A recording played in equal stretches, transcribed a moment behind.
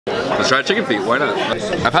Let's try chicken feet, why not?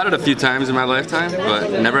 I've had it a few times in my lifetime,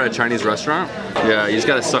 but never at a Chinese restaurant. Yeah, you just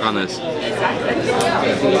gotta suck on this.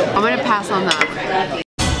 I'm gonna pass on that.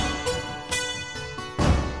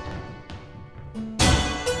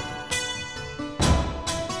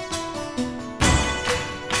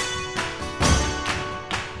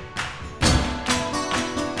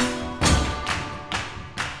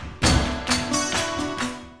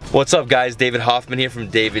 What's up guys, David Hoffman here from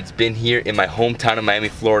Davidsbeenhere in my hometown of Miami,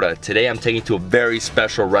 Florida. Today I'm taking you to a very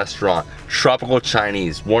special restaurant, Tropical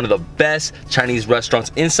Chinese, one of the best Chinese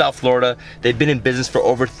restaurants in South Florida. They've been in business for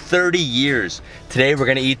over 30 years. Today we're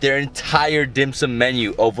gonna eat their entire dim sum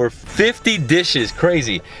menu, over 50 dishes,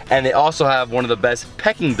 crazy. And they also have one of the best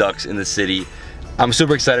Peking Ducks in the city. I'm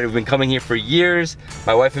super excited, we've been coming here for years.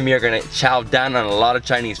 My wife and me are gonna chow down on a lot of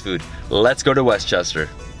Chinese food. Let's go to Westchester.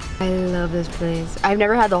 I love this place. I've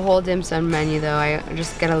never had the whole dim sum menu though. I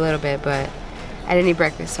just get a little bit, but I didn't eat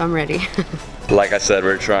breakfast, so I'm ready. Like I said,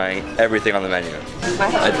 we're trying everything on the menu.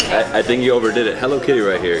 I think you overdid it. Hello Kitty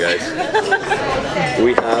right here, guys.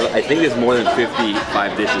 We have, I think there's more than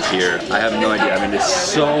 55 dishes here. I have no idea. I mean, there's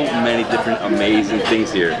so many different amazing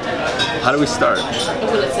things here. How do we start?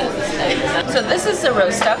 So this is the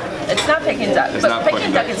roast duck. It's not Peking Duck, but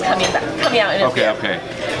Peking Duck is coming out in a few. Okay.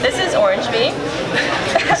 This is orange beef.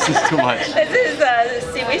 This is too much. This is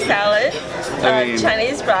seaweed salad,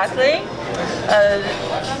 Chinese broccoli.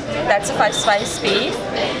 That's a 5-spice beef.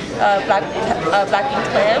 Black bean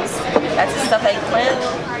clams. That's a stuffed eggplant.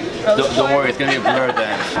 Don't worry, it's gonna be a blur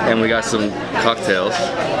then. And we got some cocktails.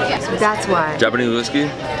 That's why. Japanese whiskey.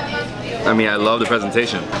 I mean, I love the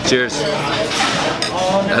presentation. Cheers.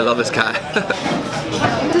 I love this guy.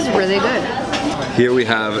 This is really good. Here we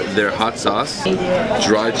have their hot sauce,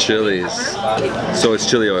 dried chilies. So it's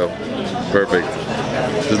chili oil. Perfect.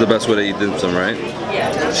 This is the best way to eat dim sum, right?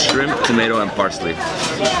 Yeah. Shrimp, tomato, and parsley.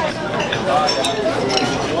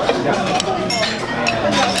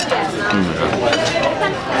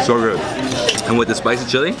 So good. And with the spicy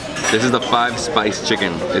chili, this is the 5-spice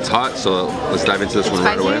chicken. It's hot, so let's dive into this one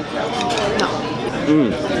right away. No.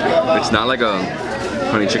 It's not like a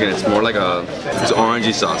honey chicken, it's more like this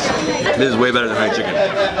orangey sauce. This is way better than honey chicken.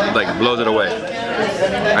 Like, blows it away.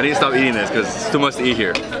 I need to stop eating this because it's too much to eat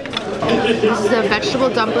here. This is a vegetable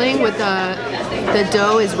dumpling with the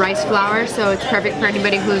dough is rice flour, so it's perfect for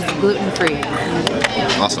anybody who's gluten-free.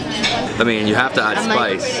 Awesome. I mean, you have to add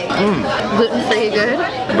spice. Gluten-free good?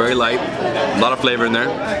 Very light, a lot of flavor in there.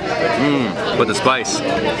 But the spice,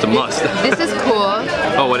 it's a must. This is cool.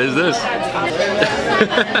 Oh, what is this?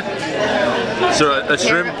 So a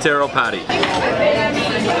shrimp Taro patty.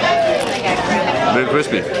 Very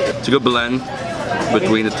crispy. It's a good blend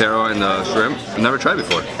between the taro and the shrimp. I've never tried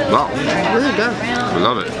before. Wow. Really good. I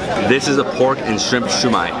love it. This is a pork and shrimp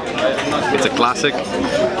shumai. It's a classic.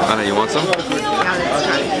 Anna, you want some? Yeah, let's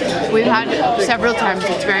try. We've had it several times.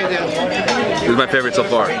 It's very good. This is my favorite so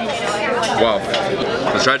far. Wow.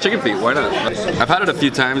 Let's try chicken feet, why not? I've had it a few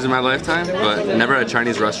times in my lifetime, but never at a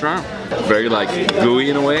Chinese restaurant. Very like gooey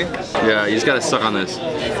in a way. Yeah, you just gotta suck on this.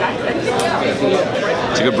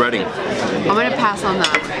 It's a good breading. I'm gonna pass on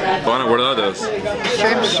that. What are those?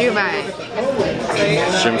 Shrimp shumai.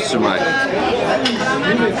 Shrimp shumai.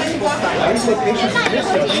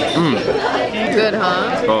 Good,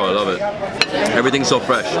 huh? Oh, I love it. Everything's so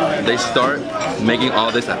fresh. They start making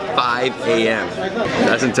all this at 5 a.m.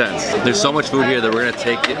 That's intense. There's so much food here that we're gonna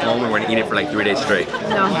take it home and we're gonna eat it for like 3 days straight.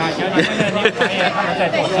 No. I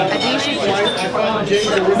think you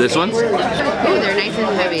should. This one's? Ooh, they're nice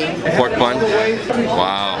and heavy. Pork bun.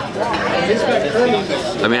 Wow.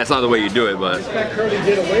 I mean, that's not the way you do it, but.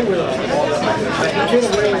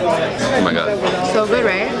 Oh my god. So good,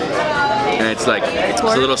 right? And it's like, it's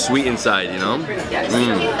a little sweet inside, you know?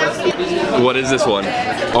 What is this one?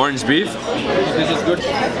 Orange beef?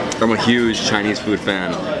 I'm a huge Chinese food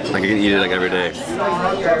fan. Like, I can eat it like every day.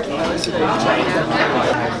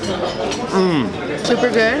 Super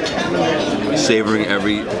good. Savoring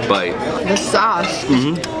every bite. The sauce.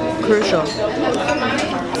 Crucial.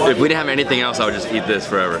 If we didn't have anything else, I would just eat this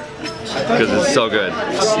forever. Because it's so good.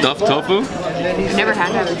 Stuffed tofu? I've never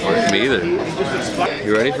had that before. Me either.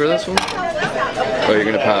 You ready for this one? Oh, you're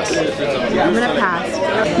gonna pass. I'm gonna pass.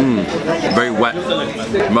 Very wet.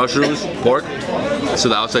 Mushrooms, pork. So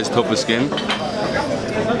the outside's tofu skin.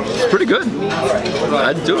 It's pretty good.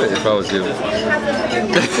 I'd do it if I was you.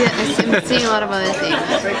 I'm seeing a lot of other things.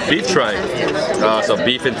 Beef tripe. So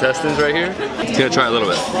beef intestines right here. Just gonna try a little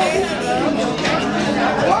bit.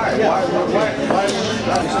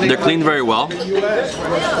 They're cleaned very well,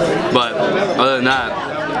 but other than that,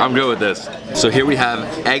 I'm good with this. So here we have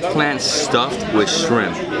eggplant stuffed with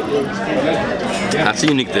shrimp. That's a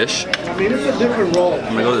unique dish. I mean, it's a different roll.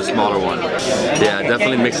 I'm gonna go with the smaller one. Yeah,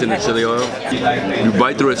 definitely mix in the chili oil. You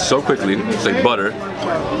bite through it so quickly, it's like butter.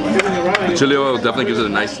 The chili oil definitely gives it a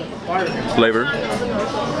nice flavor.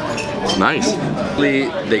 It's nice.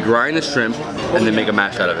 They grind the shrimp and they make a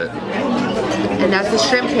mash out of it. And that's the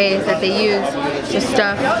shrimp paste that they use to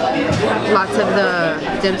stuff lots of the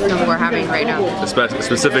dim sum we're having right now.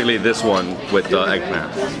 Specifically this one with the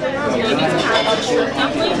eggplant.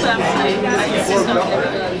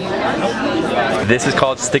 This is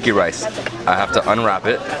called sticky rice. I have to unwrap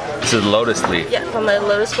it. This is lotus leaf. Yeah, from the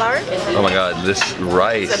lotus flower. Oh my god, this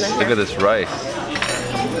rice. Look at this rice.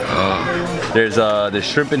 Oh. There's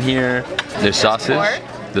shrimp in here. There's sausage. Pork.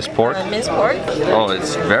 There's pork. Minced pork. Oh,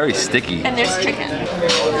 it's very sticky. And there's chicken.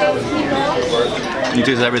 You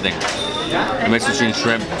taste everything. A mix between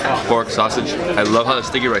shrimp, pork, sausage. I love how the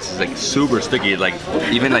sticky rice is like super sticky. Like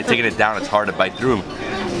even like taking it down, it's hard to bite through.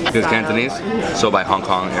 Here's Cantonese, so by Hong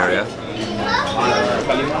Kong area.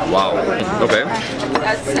 Wow. Okay.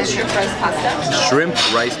 That's the shrimp rice pasta. Shrimp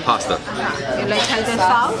rice pasta. You like Tiger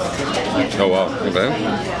sauce? Oh wow. Okay.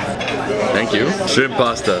 Thank you. Shrimp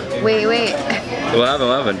pasta. Wait. What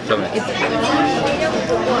happened? Tell me.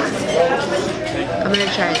 I'm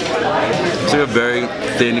gonna try it. It's like a very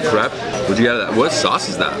thin crepe. What'd you get out of that? What sauce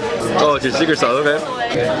is that? Oh, it's your secret sauce, okay.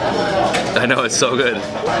 I know, it's so good.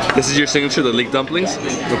 This is your signature, the leek dumplings,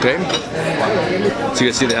 okay? So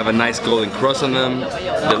you can see they have a nice golden crust on them.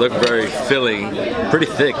 They look very filling, pretty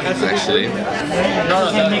thick, actually.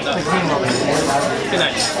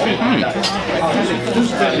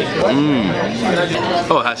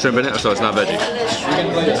 Oh, it has shrimp in it, so it's not veggie.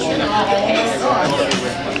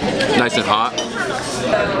 Nice and hot.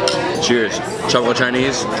 Cheers. Tropical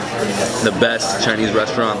Chinese, the best Chinese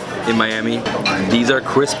restaurant in Miami. These are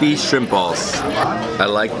crispy shrimp balls. I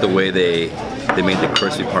like the way they made the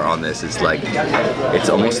crispy part on this. It's like, it's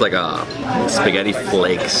almost like a spaghetti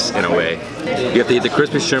flakes in a way. You have to eat the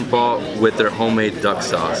crispy shrimp ball with their homemade duck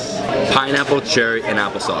sauce. Pineapple, cherry, and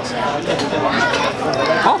applesauce.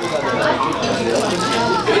 Oh.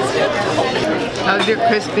 How's your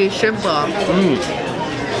crispy shrimp ball?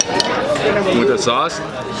 With the sauce,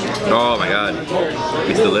 oh my god,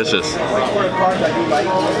 it's delicious.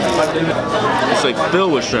 It's like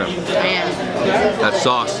filled with shrimp. Man. That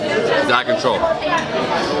sauce is out of control.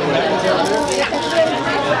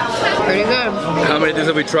 Pretty good. How many things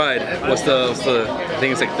have we tried? What's the I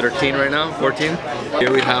think it's like 13 right now, 14?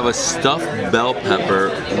 Here we have a stuffed bell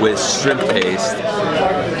pepper with shrimp paste.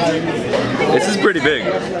 This is pretty big.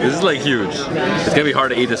 This is like huge. It's gonna be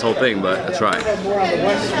hard to eat this whole thing, but I'll try.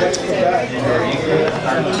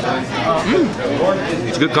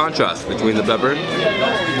 It's a good contrast between the pepper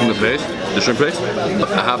and the paste, the shrimp paste.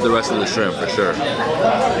 I have the rest of the shrimp for sure,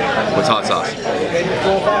 with hot sauce.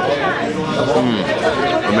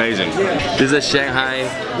 Amazing. This is a Shanghai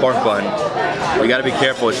pork bun. You gotta be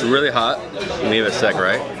careful, it's really hot. Leave it a sec,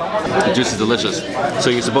 right? The juice is delicious. So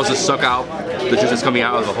you're supposed to suck out the juice that's coming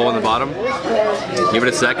out of the hole in the bottom. Give it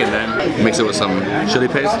a sec and then mix it with some chili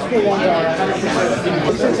paste.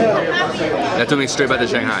 That took me straight back to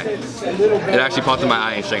Shanghai. It actually popped in my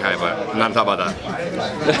eye in Shanghai, but I'm not talking about that.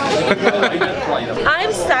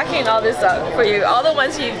 I'm stacking all this up for you, all the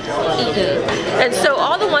ones you've eaten. And so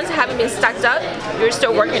all the ones that haven't been stacked up, you're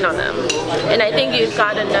still working on them. And I think you've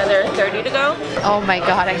got another 30 to go. Oh my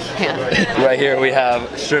god, I can't. Right here we have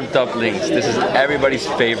shrimp dumplings. This is everybody's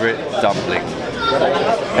favorite dumpling.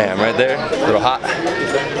 Bam, right there, a little hot.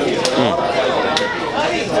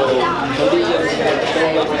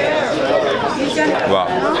 Wow.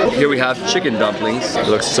 Here we have chicken dumplings. It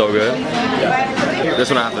looks so good. This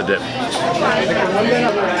one I have to dip.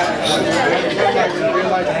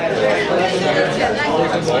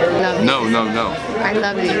 No. I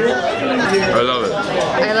love these. I love it.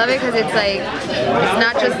 I love it because it's like, it's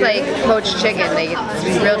not just like poached chicken, like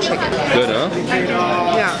it's real chicken. Good, huh?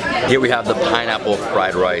 Yeah. Here we have the pineapple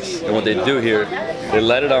fried rice. And what they do here, they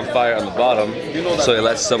let it on fire on the bottom, so they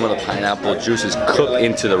let some of the pineapple juices cook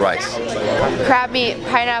into the rice. Crab meat,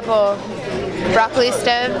 pineapple, broccoli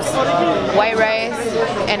stems, white rice,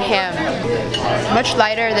 and ham. Much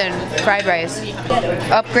lighter than fried rice.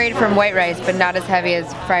 Upgrade from white rice, but not as heavy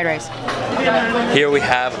as fried rice. Here we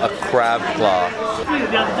have a crab claw.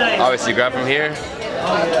 Obviously, grab from here.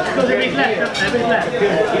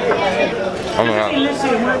 Oh my god,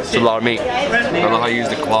 it's a lot of meat. I don't know how you use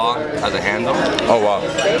the claw as a handle. Oh wow,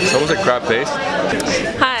 it's almost like crab paste.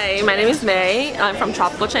 Hi, Hi, my name is May. I'm from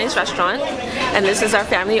Tropical Chinese Restaurant, and this is our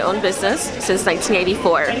family-owned business since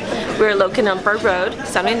 1984. We're located on Bird Road,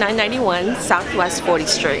 7991 Southwest 40th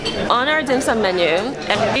Street. On our dim sum menu,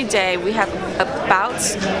 every day we have about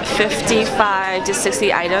 55 to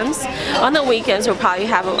 60 items. On the weekends, we'll probably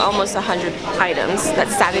have almost 100 items.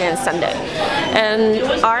 That's Saturday and Sunday.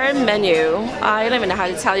 And our menu, I don't even know how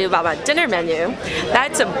to tell you about my dinner menu.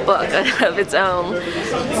 That's a book of its own.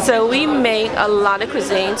 So we make a lot of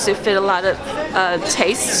cuisine to fit a lot of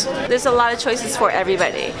tastes. There's a lot of choices for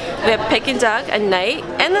everybody. We have Peking Duck at night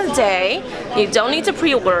and the day. You don't need to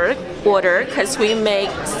pre-order because we make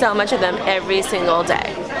so much of them every single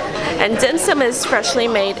day. And dim sum is freshly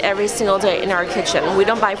made every single day in our kitchen. We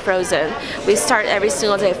don't buy frozen. We start every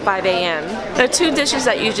single day at 5 a.m. There are two dishes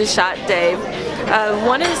that you just shot, Dave.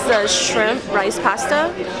 One is the shrimp rice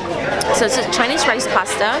pasta. So it's a Chinese rice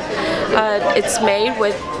pasta. It's made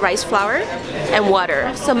with rice flour and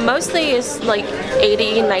water. So mostly it's like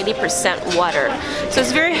 80–90% water. So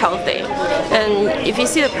it's very healthy. And if you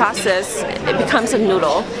see the process, it becomes a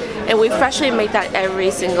noodle. And we freshly make that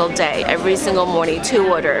every single day, every single morning to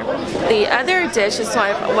order. The other dish is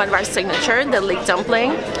one of our signature, the leek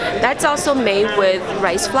dumpling. That's also made with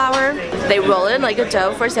rice flour. They roll it like a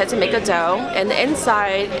dough. First they have to make a dough, and the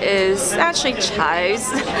inside is actually chives.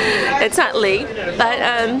 It's not leek, but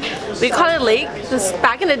we call it leek because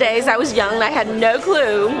back in the days I was young and I had no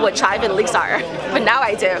clue what chive and leeks are, but now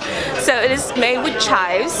I do. So it is made with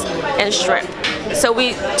chives and shrimp. So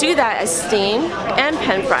we do that as steamed and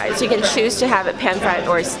pan fried. So you can choose to have it pan fried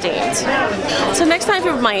or steamed. So next time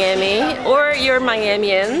you're in Miami or you're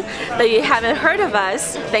Miamian that you haven't heard of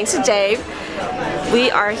us, thanks to Dave,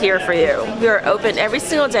 we are here for you. We are open every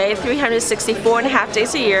single day, 364.5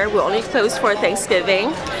 days a year. We're only closed for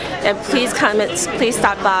Thanksgiving. And please come and please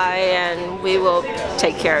stop by and we will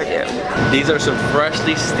take care of you. These are some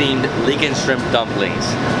freshly steamed leek and shrimp dumplings.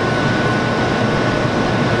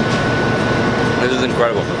 This is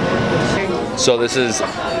incredible. So this is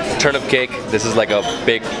turnip cake. This is like a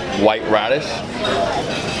big white radish.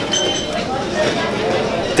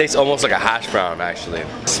 Tastes almost like a hash brown, actually.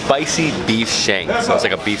 Spicy beef shank, so it's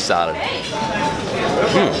like a beef salad.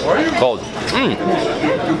 Cold.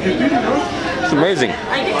 It's amazing.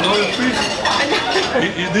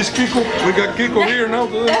 Is this Kiko? We got Kiko here now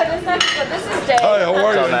today. This is Dave. Hi, how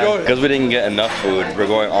are you? Enjoy. Because we didn't get enough food, we're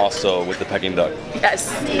going also with the Peking Duck.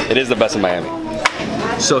 Yes. It is the best in Miami.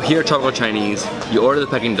 So here at Tropical Chinese, you order the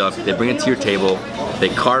Peking Duck, they bring it to your table, they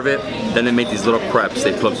carve it, then they make these little crepes.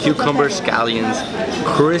 They put cucumbers, scallions,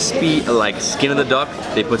 crispy like skin of the duck,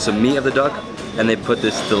 they put some meat of the duck, and they put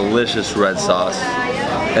this delicious red sauce.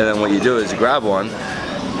 And then what you do is you grab one,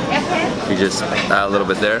 you just add a little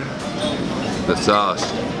bit there, the sauce.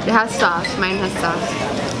 It has sauce. Mine has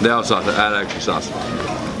sauce. They have sauce, they add extra sauce.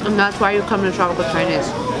 And that's why you come to Tropical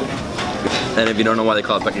Chinese. And if you don't know why they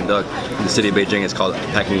call it Peking Duck, in the city of Beijing it's called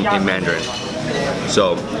Peking in Mandarin.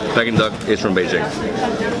 So, Peking Duck is from Beijing.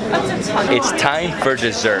 It's time for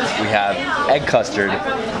dessert. We have egg custard,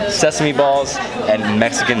 sesame balls, and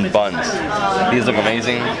Mexican buns. These look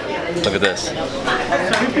amazing. Look at this.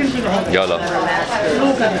 YOLO.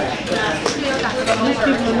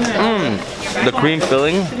 The cream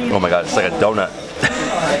filling, oh my god, it's like a donut.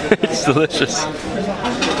 It's delicious.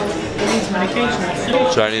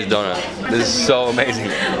 Chinese donut. This is so amazing.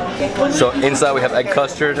 So inside we have egg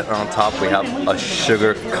custard, and on top we have a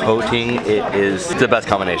sugar coating. It is the best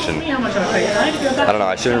combination. I don't know,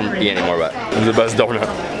 I shouldn't eat anymore, but it's the best donut.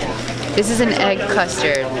 This is an egg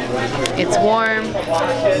custard. It's warm.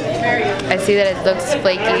 I see that it looks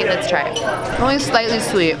flaky. Let's try it. Only slightly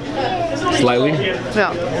sweet. Slightly?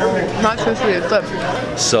 Yeah, not too sweet, but.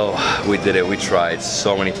 So we did it. We tried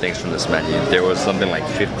so many things from this menu. There was something like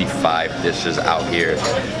 55 dishes out here.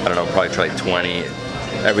 I don't know, probably tried 20.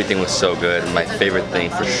 Everything was so good. My favorite thing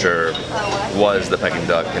for sure was the Peking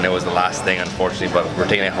Duck, and it was the last thing, unfortunately, but we're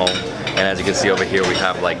taking it home. And as you can see over here, we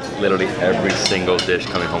have like literally every single dish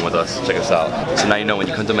coming home with us. Check us out. So now you know when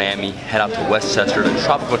you come to Miami, head out to Westchester to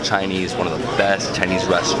Tropical Chinese, one of the best Chinese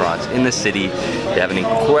restaurants in the city. They have an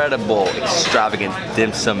incredible, extravagant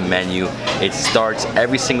dim sum menu. It starts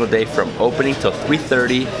every single day from opening till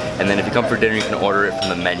 3:30, and then if you come for dinner, you can order it from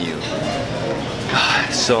the menu.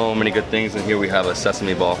 So many good things, and here we have a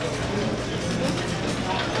sesame ball.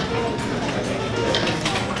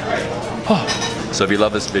 So if you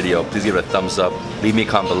love this video, please give it a thumbs up, leave me a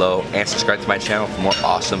comment below, and subscribe to my channel for more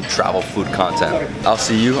awesome travel food content. I'll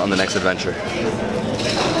see you on the next adventure.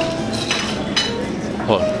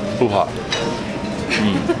 Oh, hoo-ha.